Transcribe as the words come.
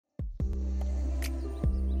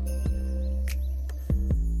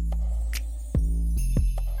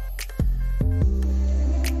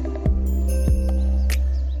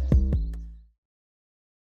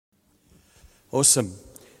Awesome.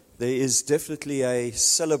 There is definitely a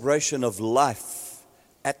celebration of life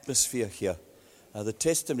atmosphere here. The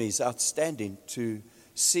testimony is outstanding to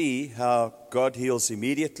see how God heals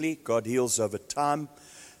immediately, God heals over time.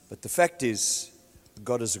 But the fact is,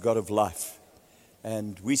 God is a God of life.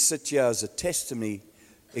 And we sit here as a testimony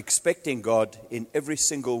expecting God in every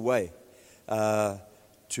single way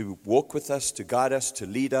to walk with us, to guide us, to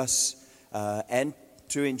lead us, and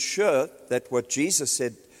to ensure that what Jesus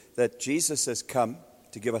said, that Jesus has come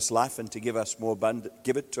to give us life and to give us more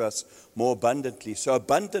give it to us more abundantly. So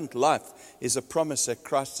abundant life is a promise that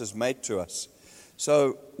Christ has made to us.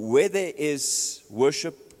 So where there is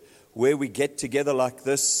worship, where we get together like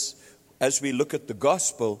this, as we look at the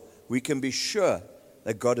gospel, we can be sure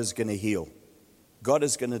that God is going to heal. God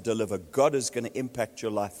is going to deliver. God is going to impact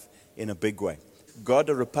your life in a big way. God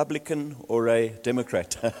a Republican or a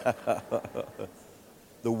Democrat?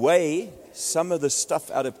 The way some of the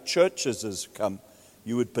stuff out of churches has come,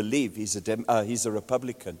 you would believe he's a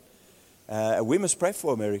Republican. We must pray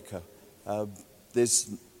for America.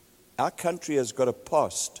 Our country has got a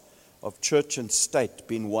past of church and state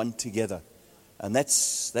being one together. And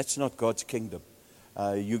that's not God's kingdom.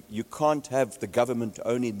 You can't have the government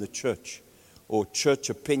owning the church or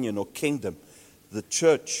church opinion or kingdom. The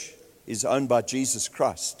church is owned by Jesus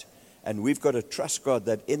Christ. And we've got to trust God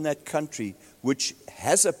that in that country, which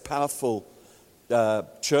has a powerful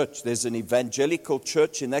church, there's an evangelical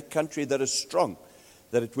church in that country that is strong,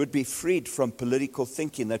 that it would be freed from political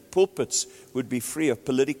thinking, that pulpits would be free of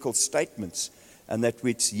political statements, and that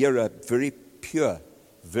we'd hear a very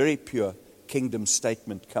pure kingdom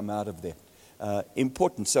statement come out of there.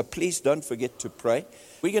 Important. So please don't forget to pray.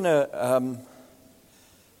 We're going to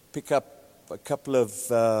pick up a couple of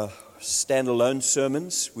standalone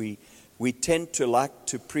sermons. We tend to like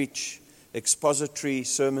to preach expository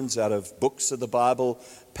sermons out of books of the Bible,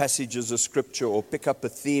 passages of Scripture, or pick up a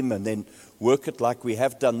theme and then work it like we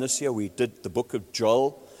have done this year. We did the book of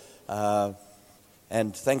Joel,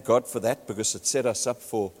 and thank God for that because it set us up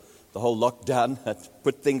for the whole lockdown. It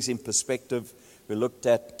put things in perspective. We looked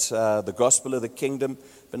at the gospel of the kingdom,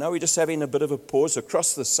 but now we're just having a bit of a pause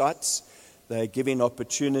across the sites. They're giving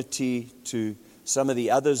opportunity to some of the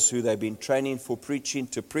others who they've been training for preaching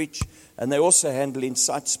to preach, and they're also handling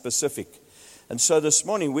site-specific. And so this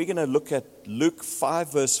morning we're going to look at Luke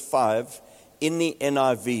 5 verse 5 in the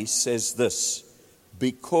NIV says this: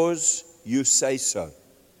 because you say so.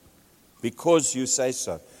 Because you say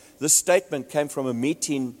so. This statement came from a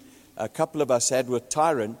meeting a couple of us had with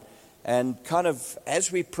Tyron, and kind of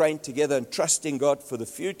as we praying together and trusting God for the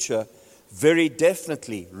future, very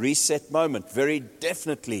definitely reset moment, very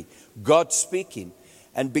definitely God speaking.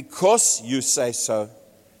 And because you say so,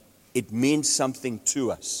 it means something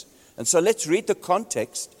to us. And so let's read the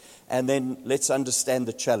context and then let's understand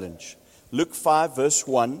the challenge. Luke 5 verse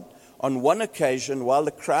 1, on one occasion while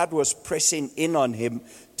the crowd was pressing in on him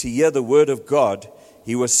to hear the word of God,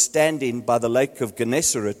 he was standing by the lake of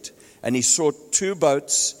Gennesaret, and he saw two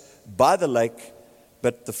boats by the lake,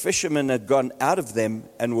 but the fishermen had gone out of them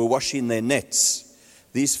and were washing their nets.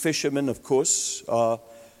 These fishermen, of course, are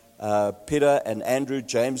Peter and Andrew,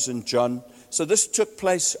 James and John. So this took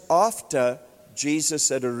place after Jesus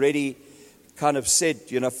had already kind of said,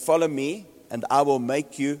 follow me and I will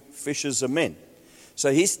make you fishers of men.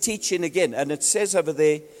 So he's teaching again. And it says over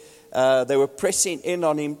there, they were pressing in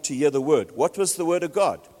on him to hear the word. What was the word of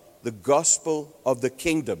God? The gospel of the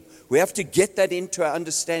kingdom. We have to get that into our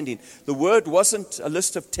understanding. The word wasn't a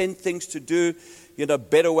list of 10 things to do,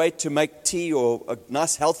 better way to make tea or a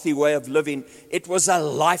nice healthy way of living. It was a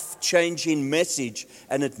life-changing message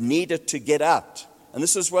and it needed to get out. And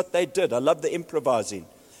this is what they did. I love the improvising.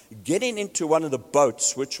 Getting into one of the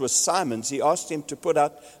boats, which was Simon's, he asked him to put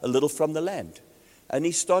out a little from the land. And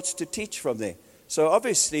he starts to teach from there. So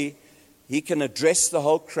obviously he can address the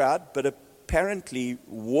whole crowd, but apparently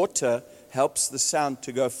water helps the sound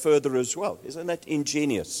to go further as well. Isn't that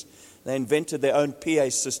ingenious? They invented their own PA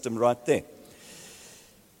system right there.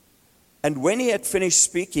 And when he had finished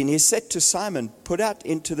speaking, he said to Simon, put out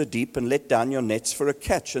into the deep and let down your nets for a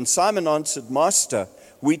catch. And Simon answered, Master,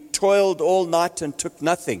 we toiled all night and took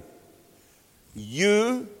nothing.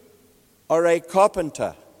 You are a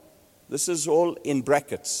carpenter. This is all in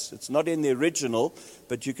brackets. It's not in the original,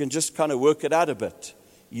 but you can just kind of work it out a bit.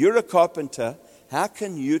 You're a carpenter. How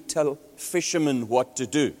can you tell fishermen what to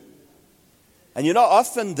do? And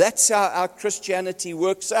often that's how our Christianity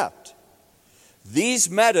works out. These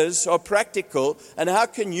matters are practical, and how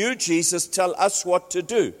can you, Jesus, tell us what to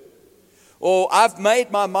do? Or I've made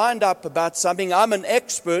my mind up about something. I'm an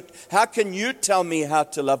expert. How can you tell me how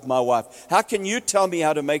to love my wife? How can you tell me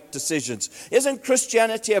how to make decisions? Isn't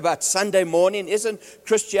Christianity about Sunday morning? Isn't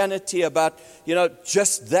Christianity about,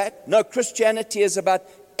 just that? No, Christianity is about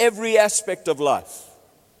every aspect of life.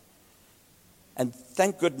 And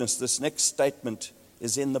thank goodness this next statement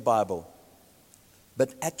is in the Bible.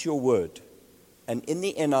 But at your word, and in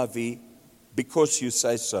the NIV, because you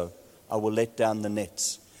say so, I will let down the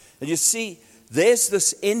nets. And you see, there's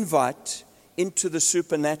this invite into the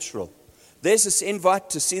supernatural. There's this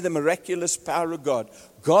invite to see the miraculous power of God.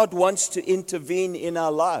 God wants to intervene in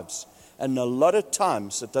our lives. And a lot of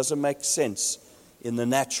times it doesn't make sense in the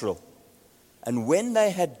natural. And when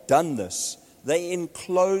they had done this, they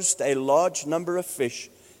enclosed a large number of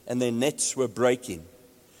fish and their nets were breaking.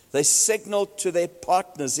 They signaled to their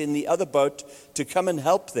partners in the other boat to come and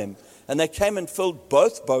help them. And they came and filled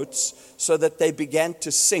both boats so that they began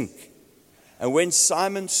to sink. And when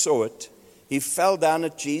Simon saw it, he fell down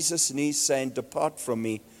at Jesus' knees saying, "Depart from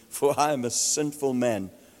me, for I am a sinful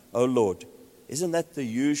man, O Lord." Isn't that the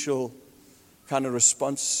usual kind of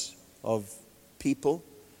response of people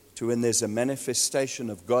to when there's a manifestation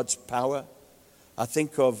of God's power? I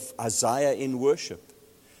think of Isaiah in worship.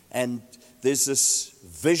 And there's this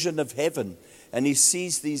vision of heaven. And he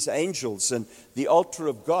sees these angels and the altar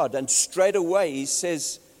of God. And straight away he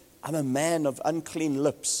says, "I'm a man of unclean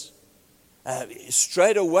lips."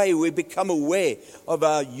 Straight away we become aware of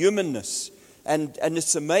our humanness. And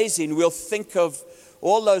it's amazing. We'll think of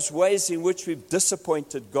all those ways in which we've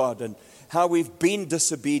disappointed God and how we've been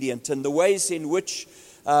disobedient and the ways in which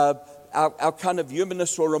our kind of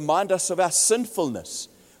humanness will remind us of our sinfulness.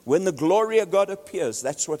 When the glory of God appears,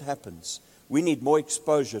 that's what happens. We need more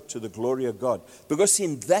exposure to the glory of God. Because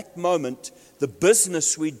in that moment, the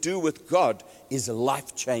business we do with God is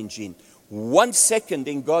life-changing. 1 second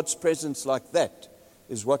in God's presence like that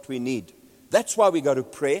is what we need. That's why we go to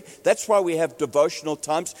prayer. That's why we have devotional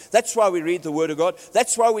times. That's why we read the Word of God.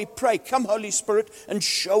 That's why we pray, "Come, Holy Spirit, and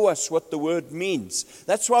show us what the Word means."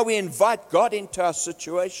 That's why we invite God into our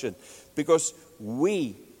situation. Because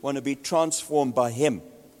we want to be transformed by Him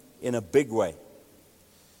in a big way.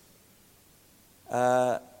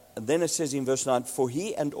 And then it says in verse 9, "For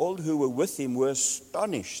he and all who were with him were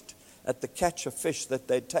astonished at the catch of fish that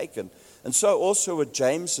they'd taken. And so also were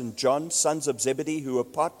James and John, sons of Zebedee, who were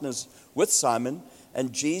partners with Simon.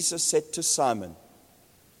 And Jesus said to Simon,"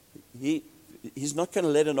 he's not going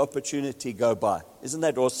to let an opportunity go by. Isn't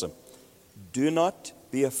that awesome? "Do not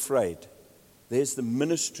be afraid." There's the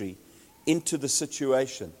ministry into the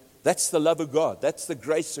situation. That's the love of God. That's the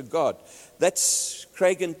grace of God. That's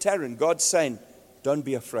Craig and Taryn. God saying, "Don't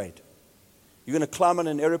be afraid. You're going to climb on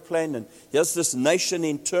an airplane and here's this nation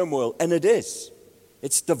in turmoil." And it is.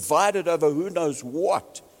 It's divided over who knows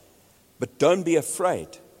what. But don't be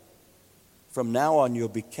afraid. From now on, you'll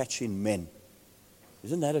be catching men.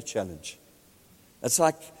 Isn't that a challenge? It's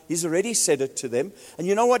like he's already said it to them. And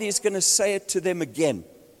you know what? He's going to say it to them again.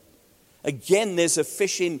 Again, there's a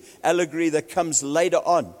fishing allegory that comes later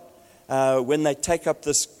on when they take up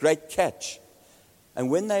this great catch. And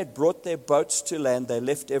when they had brought their boats to land, they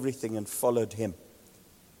left everything and followed him.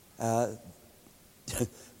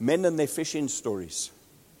 Men and their fishing stories.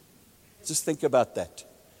 Just think about that.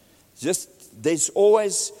 There's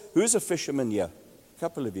always, who's a fisherman here? A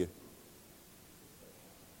couple of you.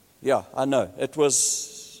 Yeah, I know. It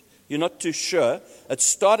was, you're not too sure. It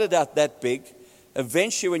started out that big.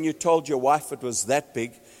 Eventually, when you told your wife it was that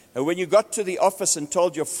big, and when you got to the office and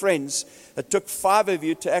told your friends, it took 5 of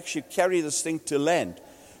you to actually carry this thing to land.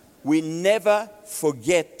 We never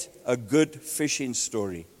forget a good fishing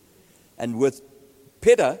story. And with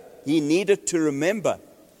Peter, he needed to remember,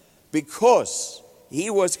 because he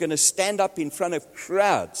was going to stand up in front of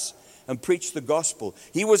crowds and preach the gospel.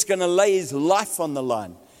 He was going to lay his life on the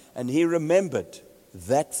line. And he remembered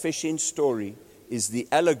that fishing story is the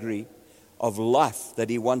allegory of life that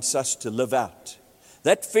he wants us to live out.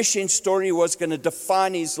 That fishing story was going to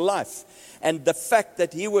define his life. And the fact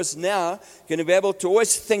that he was now going to be able to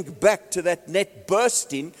always think back to that net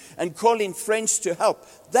bursting and calling friends to help.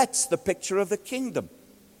 That's the picture of the kingdom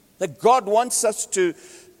that God wants us to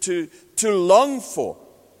long for.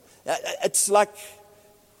 It's like,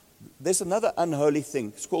 there's another unholy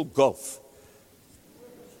thing. It's called golf.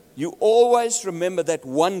 You always remember that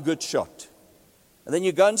one good shot. And then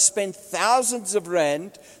you go and spend thousands of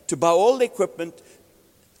rand to buy all the equipment,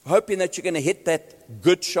 hoping that you're going to hit that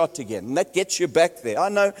good shot again. And that gets you back there. I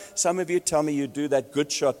know some of you tell me you do that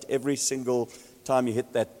good shot every single time you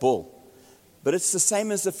hit that ball. But it's the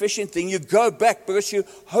same as the fishing thing. You go back because you're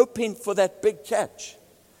hoping for that big catch.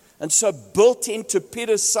 And so built into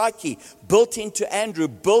Peter's psyche, built into Andrew,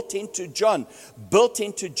 built into John, built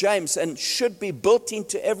into James, and should be built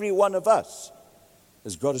into every one of us,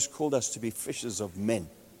 as God has called us to be fishers of men.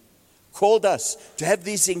 Called us to have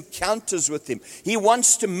these encounters with Him. He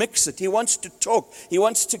wants to mix it. He wants to talk. He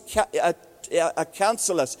wants to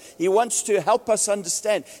counsel us. He wants to help us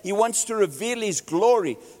understand. He wants to reveal His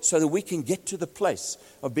glory so that we can get to the place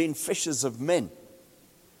of being fishers of men.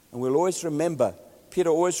 And we'll always remember, Peter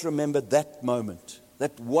always remembered that moment,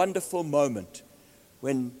 that wonderful moment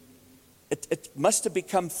when it must have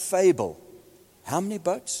become fable. How many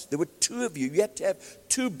boats? There were 2 of you. You had to have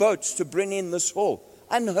 2 boats to bring in this haul.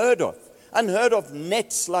 Unheard of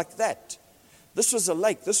nets like that. This was a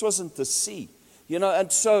lake. This wasn't the sea.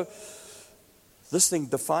 And so this thing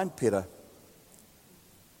defined Peter.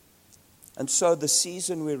 And so the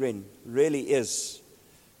season we're in really is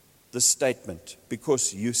the statement,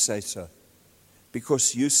 because you say so.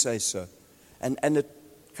 Because you say so. And it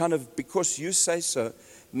kind of, because you say so,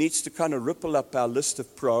 needs to kind of ripple up our list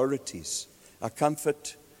of priorities. Our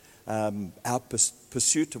comfort, our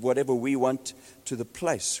pursuit of whatever we want, to the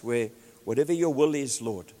place where whatever your will is,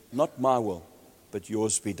 Lord, not my will, but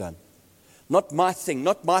yours be done. Not my thing,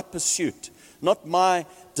 not my pursuit, not my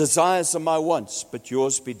desires or my wants, but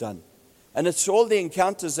yours be done. And it's all the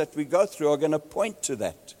encounters that we go through are going to point to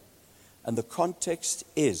that. And the context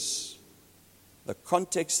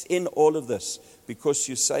in all of this, because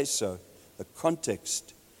you say so, the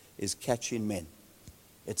context is catching men.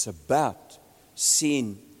 It's about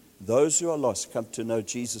seeing those who are lost come to know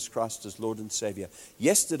Jesus Christ as Lord and Savior.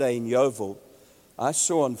 Yesterday in Yeovil, I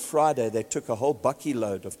saw on Friday they took a whole bucky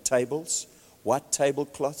load of tables, white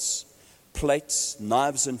tablecloths, plates,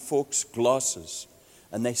 knives and forks, glasses.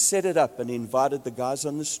 And they set it up and invited the guys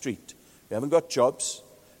on the street who haven't got jobs,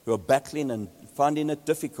 who are battling and finding it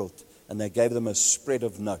difficult. And they gave them a spread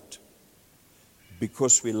of note.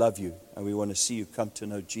 Because we love you and we want to see you come to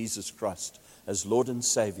know Jesus Christ as Lord and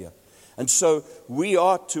Savior. And so we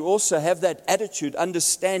are to also have that attitude,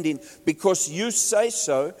 understanding, because you say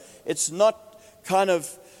so. It's not kind of,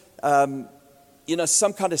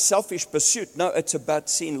 some kind of selfish pursuit. No, it's about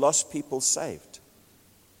seeing lost people saved.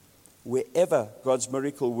 Wherever God's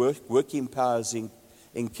miracle working power is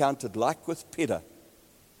encountered, like with Peter,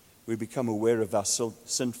 we become aware of our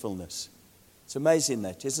sinfulness. It's amazing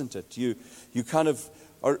that, isn't it? You kind of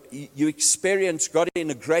you experience God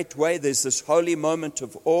in a great way. There's this holy moment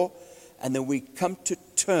of awe. And then we come to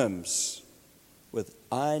terms with,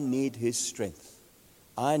 I need His strength.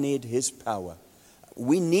 I need His power.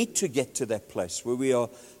 We need to get to that place where we are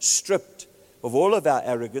stripped of all of our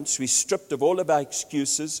arrogance. We're stripped of all of our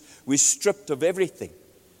excuses. We're stripped of everything.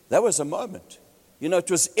 That was a moment.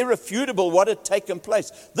 It was irrefutable what had taken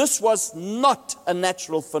place. This was not a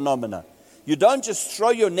natural phenomenon. You don't just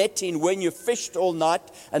throw your net in when you fished all night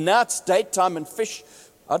and now it's daytime and fish.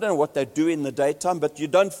 I don't know what they do in the daytime, but you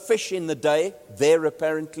don't fish in the day there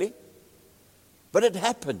apparently. But it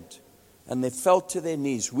happened, and they fell to their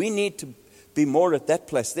knees. We need to be more at that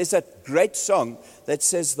place. There's that great song that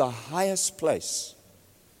says the highest place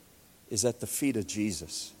is at the feet of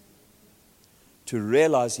Jesus. To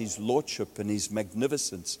realize His lordship and His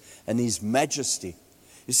magnificence and His majesty.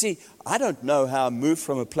 You see, I don't know how I move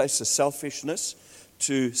from a place of selfishness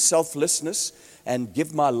to selflessness and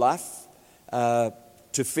give my life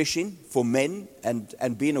to fishing for men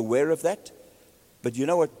and being aware of that. But you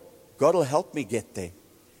know what? God will help me get there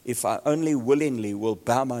if I only willingly will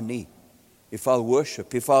bow my knee, if I'll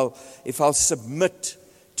worship, if I'll submit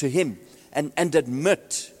to Him and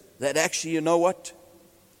admit that actually, you know what?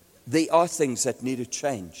 There are things that need to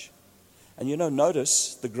change. And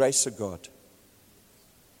notice the grace of God.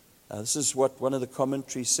 This is what one of the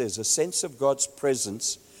commentaries says. A sense of God's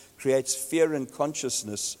presence creates fear and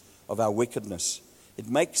consciousness of our wickedness. It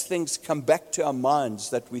makes things come back to our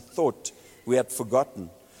minds that we thought we had forgotten.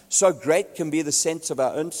 So great can be the sense of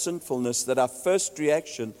our own sinfulness that our first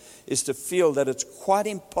reaction is to feel that it's quite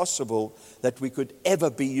impossible that we could ever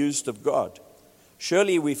be used of God.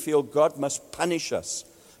 Surely we feel God must punish us.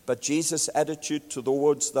 But Jesus' attitude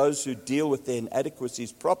towards those who deal with their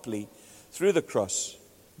inadequacies properly through the cross,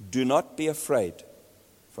 do not be afraid.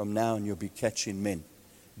 From now on you'll be catching men.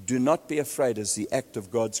 Do not be afraid as the act of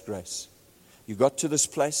God's grace. You got to this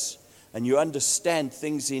place and you understand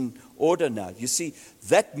things in order now. You see,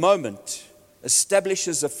 that moment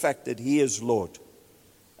establishes the fact that He is Lord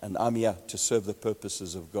and I'm here to serve the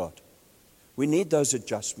purposes of God. We need those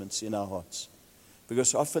adjustments in our hearts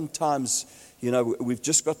because oftentimes, we've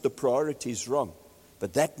just got the priorities wrong.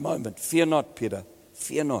 But that moment, fear not, Peter,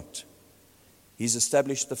 fear not. He's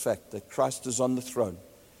established the fact that Christ is on the throne.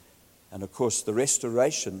 And of course, the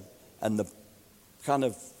restoration and the kind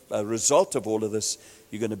of result of all of this,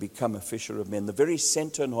 you're going to become a fisher of men. The very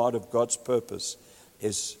center and heart of God's purpose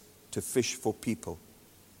is to fish for people.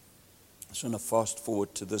 I just want to fast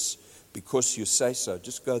forward to this because you say so.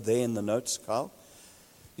 Just go there in the notes, Kyle.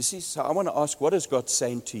 You see, so I want to ask, what is God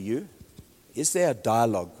saying to you? Is there a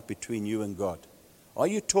dialogue between you and God? Are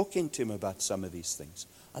you talking to him about some of these things?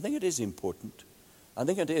 I think it is important. I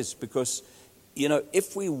think it is because,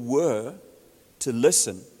 if we were to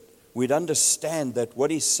listen, we'd understand that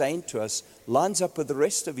what he's saying to us lines up with the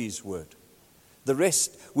rest of his word. The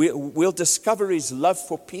rest, we'll discover his love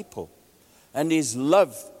for people and his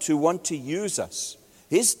love to want to use us.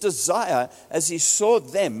 His desire, as he saw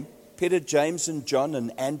them, Peter, James, and John,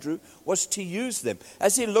 and Andrew, was to use them.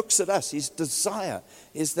 As he looks at us, his desire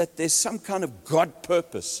is that there's some kind of God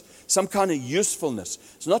purpose, some kind of usefulness.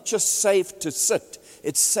 It's not just saved to sit.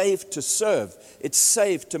 It's saved to serve. It's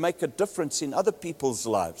saved to make a difference in other people's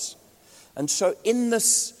lives. And so in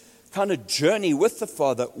this kind of journey with the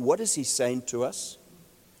Father, what is he saying to us?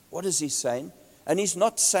 What is he saying? And he's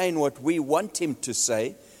not saying what we want him to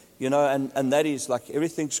say, and that is like,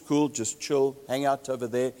 everything's cool, just chill, hang out over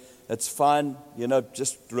there. It's fine,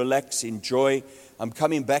 just relax, enjoy. I'm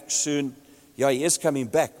coming back soon. Yeah, he is coming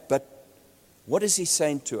back. But what is he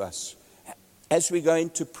saying to us? As we go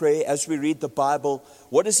into prayer, as we read the Bible,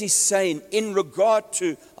 what is he saying in regard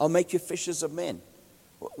to, I'll make you fishers of men?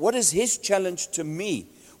 What is his challenge to me?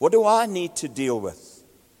 What do I need to deal with?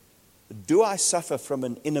 Do I suffer from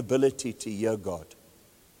an inability to hear God?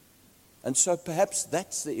 And so perhaps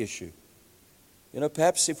that's the issue.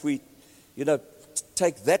 Perhaps if we,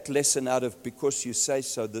 take that lesson out of because you say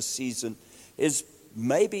so this season, is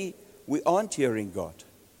maybe we aren't hearing God.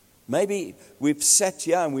 Maybe we've sat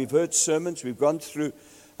here and we've heard sermons, we've gone through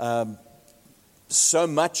so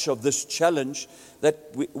much of this challenge that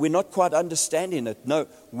we're not quite understanding it. No,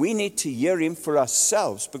 we need to hear him for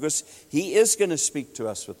ourselves because he is going to speak to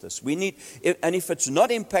us with this. And if it's not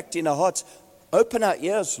impacting our hearts, open our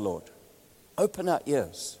ears, Lord. Open our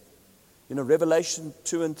ears. Revelation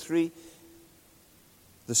 2 and 3,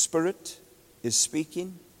 the Spirit is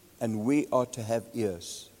speaking and we are to have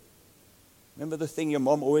ears. Remember the thing your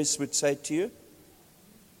mom always would say to you?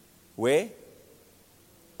 Where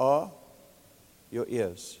are your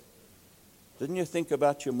ears? Didn't you think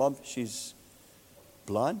about your mom? She's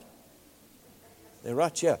blind. They're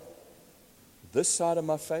right here. This side of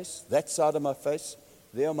my face, that side of my face,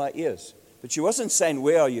 there are my ears. But she wasn't saying,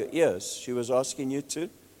 where are your ears? She was asking you to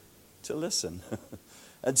listen.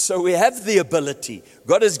 And so we have the ability.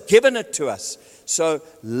 God has given it to us. So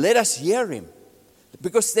let us hear him.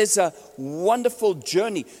 Because there's a wonderful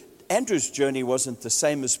journey. Andrew's journey wasn't the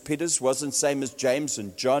same as Peter's, wasn't the same as James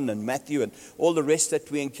and John and Matthew and all the rest that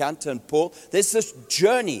we encounter and Paul. There's this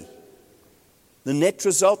journey. The net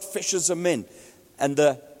result, fishers of men. And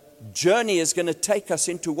the journey is going to take us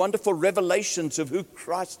into wonderful revelations of who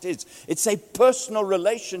Christ is. It's a personal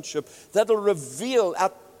relationship that'll reveal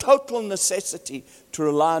our total necessity to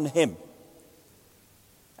rely on him.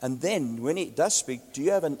 And then when he does speak, do you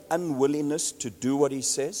have an unwillingness to do what he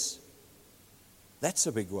says? That's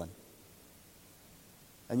a big one.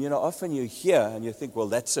 And often you hear and you think, well,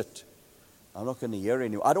 that's it. I'm not going to hear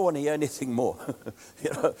anymore. I don't want to hear anything more.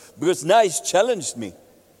 Because now he's challenged me.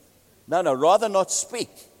 No, rather not speak.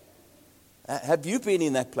 Have you been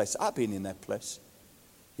in that place? I've been in that place.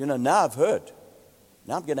 Now I've heard.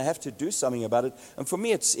 Now I'm going to have to do something about it. And for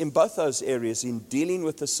me, it's in both those areas, in dealing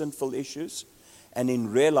with the sinful issues and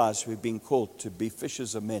in realize we've been called to be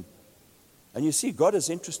fishers of men. And you see, God is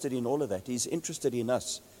interested in all of that. He's interested in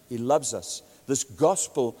us. He loves us. This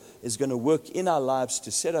gospel is going to work in our lives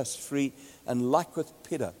to set us free. And like with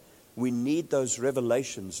Peter, we need those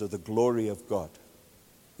revelations of the glory of God.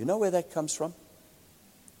 You know where that comes from?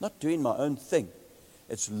 Not doing my own thing.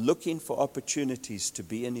 It's looking for opportunities to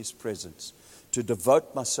be in his presence, to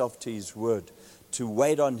devote myself to his word, to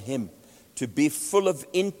wait on him, to be full of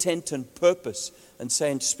intent and purpose and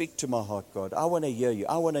saying, speak to my heart, God. I want to hear you.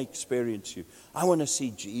 I want to experience you. I want to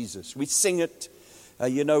see Jesus. We sing it.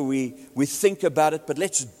 We think about it, but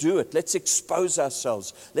let's do it. Let's expose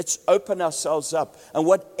ourselves. Let's open ourselves up. And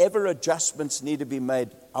whatever adjustments need to be made,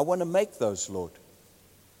 I want to make those, Lord.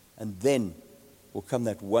 And then will come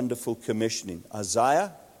that wonderful commissioning.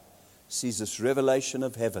 Isaiah sees this revelation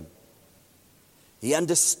of heaven. He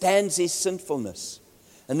understands his sinfulness.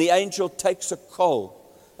 And the angel takes a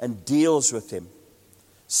coal and deals with him.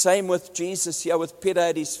 Same with Jesus here with Peter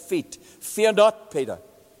at his feet. Fear not, Peter.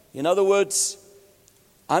 In other words,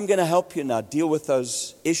 I'm going to help you now deal with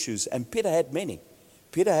those issues. And Peter had many.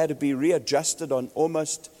 Peter had to be readjusted on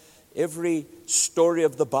almost, every story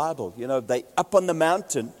of the Bible. They up on the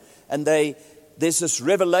mountain and there's this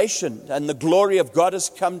revelation and the glory of God has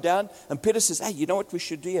come down. And Peter says, hey, you know what we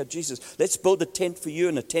should do here, Jesus? Let's build a tent for you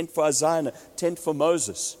and a tent for Isaiah and a tent for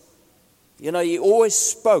Moses. He always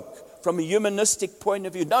spoke from a humanistic point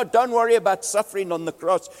of view. No, don't worry about suffering on the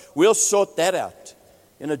cross. We'll sort that out.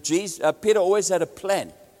 Peter always had a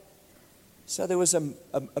plan. So there was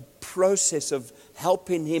a process of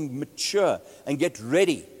helping him mature and get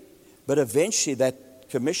ready. But eventually that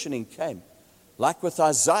commissioning came. Like with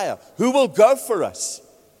Isaiah, who will go for us?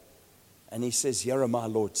 And he says, here am I,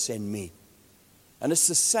 Lord, send me. And it's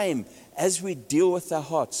the same as we deal with our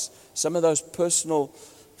hearts. Some of those personal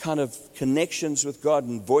kind of connections with God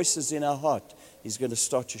and voices in our heart, He's going to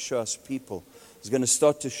start to show us people. He's going to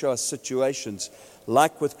start to show us situations.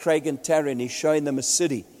 Like with Craig and Taryn, He's showing them a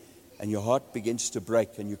city. And your heart begins to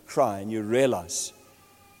break and you cry and you realize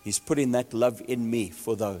He's putting that love in me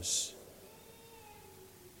for those.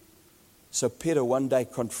 So Peter, one day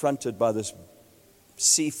confronted by this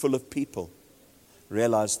sea full of people,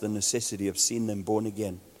 realized the necessity of seeing them born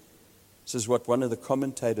again. This is what one of the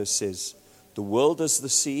commentators says. The world is the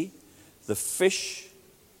sea. The fish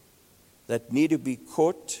that need to be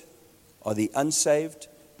caught are the unsaved.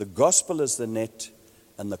 The gospel is the net.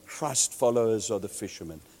 And the Christ followers are the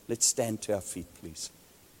fishermen. Let's stand to our feet, please.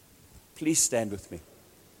 Please stand with me.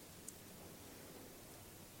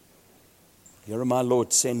 Here am I,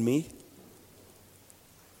 Lord, send me.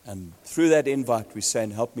 And through that invite, we're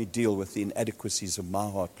saying, help me deal with the inadequacies of my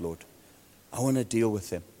heart, Lord. I want to deal with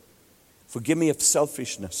them. Forgive me of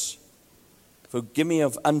selfishness. Forgive me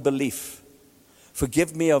of unbelief.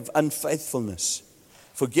 Forgive me of unfaithfulness.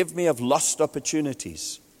 Forgive me of lost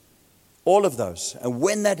opportunities. All of those. And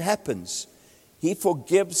when that happens, He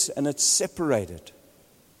forgives and it's separated.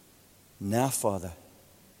 Now, Father,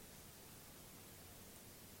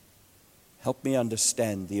 help me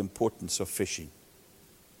understand the importance of fishing.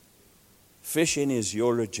 Fishing is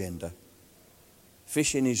your agenda.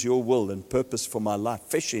 Fishing is your will and purpose for my life.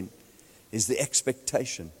 Fishing is the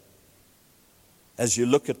expectation. As you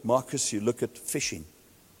look at Marcus, you look at fishing.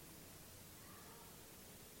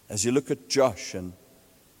 As you look at Josh and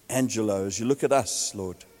Angelo, as you look at us,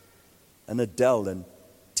 Lord, and Adele and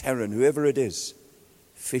Taryn, whoever it is,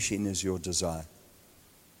 fishing is your desire.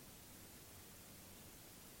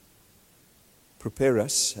 Prepare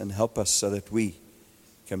us and help us so that we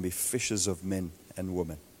can be fishers of men and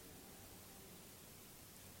women.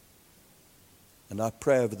 And I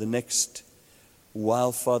pray over the next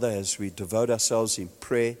while, Father, as we devote ourselves in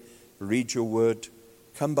prayer, read your word,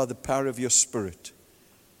 come by the power of your Spirit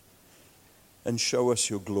and show us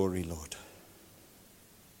your glory, Lord.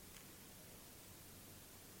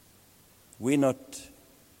 We're not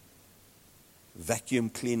vacuum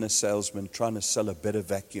cleaner salesmen trying to sell a better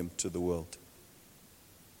vacuum to the world.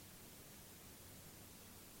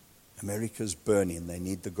 America's burning. They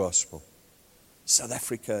need the gospel. South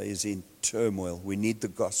Africa is in turmoil. We need the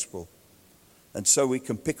gospel. And so we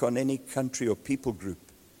can pick on any country or people group.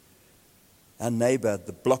 Our neighbor,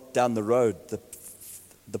 the block down the road,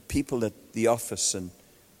 the people at the office and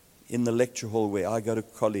in the lecture hall where I go to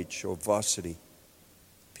college or varsity.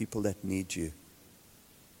 People that need you.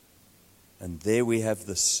 And there we have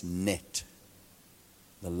this net,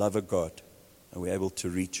 the love of God, and we're able to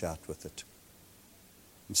reach out with it.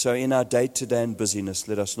 And so in our day-to-day and busyness,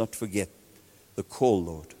 let us not forget the call,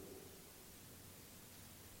 Lord.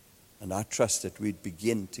 And I trust that we'd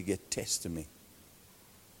begin to get testimony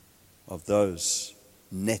of those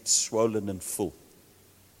nets swollen and full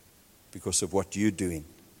because of what you're doing.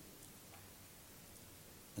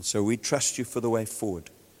 And so we trust you for the way forward.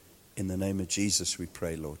 In the name of Jesus we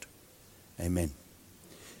pray, Lord. Amen.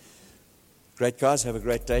 Great, guys. Have a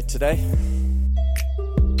great day today.